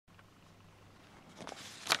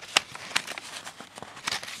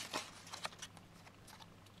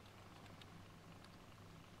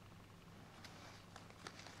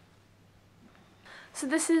So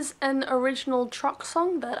this is an original Trock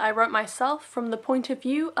song that I wrote myself from the point of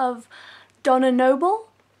view of Donna Noble.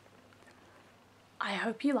 I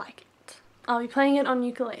hope you like it. I'll be playing it on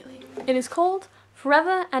ukulele. It is called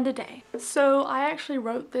Forever and a Day. So I actually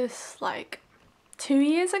wrote this like 2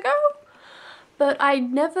 years ago, but I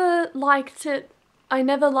never liked it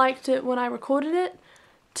when I recorded it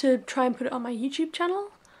to try and put it on my YouTube channel.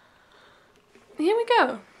 Here we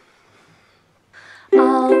go.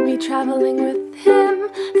 I'll be traveling with him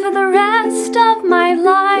for the rest of my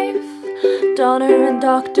life. Donner and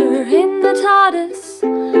Doctor in the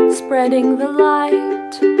TARDIS, spreading the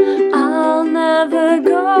light. I'll never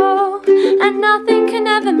go, and nothing can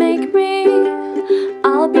ever make me.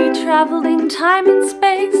 I'll be traveling time and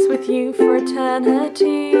space with you for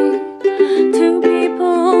eternity. Two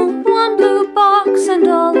people, one blue box, and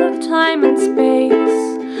all of time and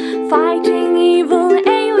space, fighting evil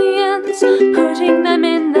aliens, putting them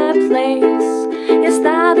in their place. Yes,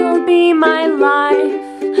 that'll be my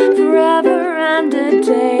life, forever and a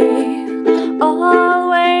day.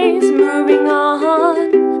 Always moving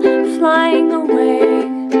on, flying away.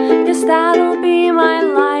 Yes, that'll be my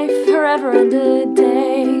life, forever and a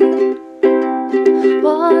day.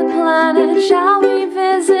 What planet shall we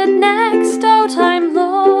visit next, oh Time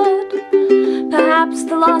Lord? Perhaps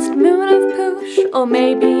the lost moon of Poosh, or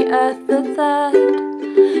maybe Earth the Third.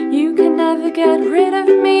 You can never get rid of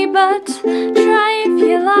me, but try if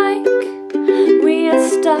you like. We are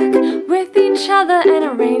stuck with each other, an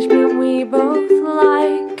arrangement we both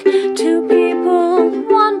like. Two people,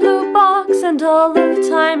 one blue box, and all of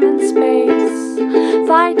time and space,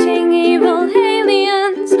 fighting evil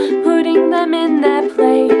aliens, putting them in their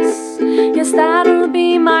place. Yes, that'll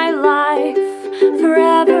be my life,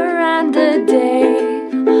 forever and a day.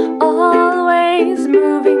 Always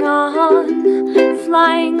moving on,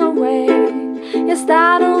 flying away. Yes,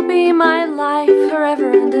 that'll be my life, forever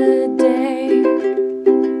and a day.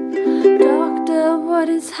 Doctor, what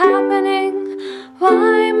is happening?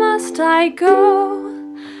 Why must I go?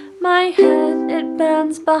 My head, it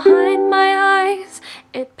burns behind my eyes.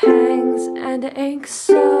 It pangs and aches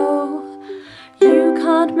so. You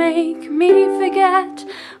can't make me forget.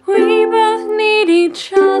 We both need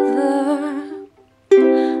each other.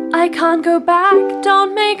 I can't go back,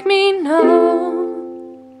 don't make me know.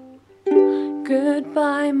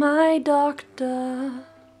 Goodbye, my doctor.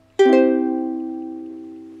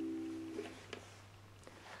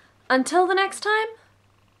 Until the next time,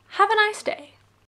 have a nice day.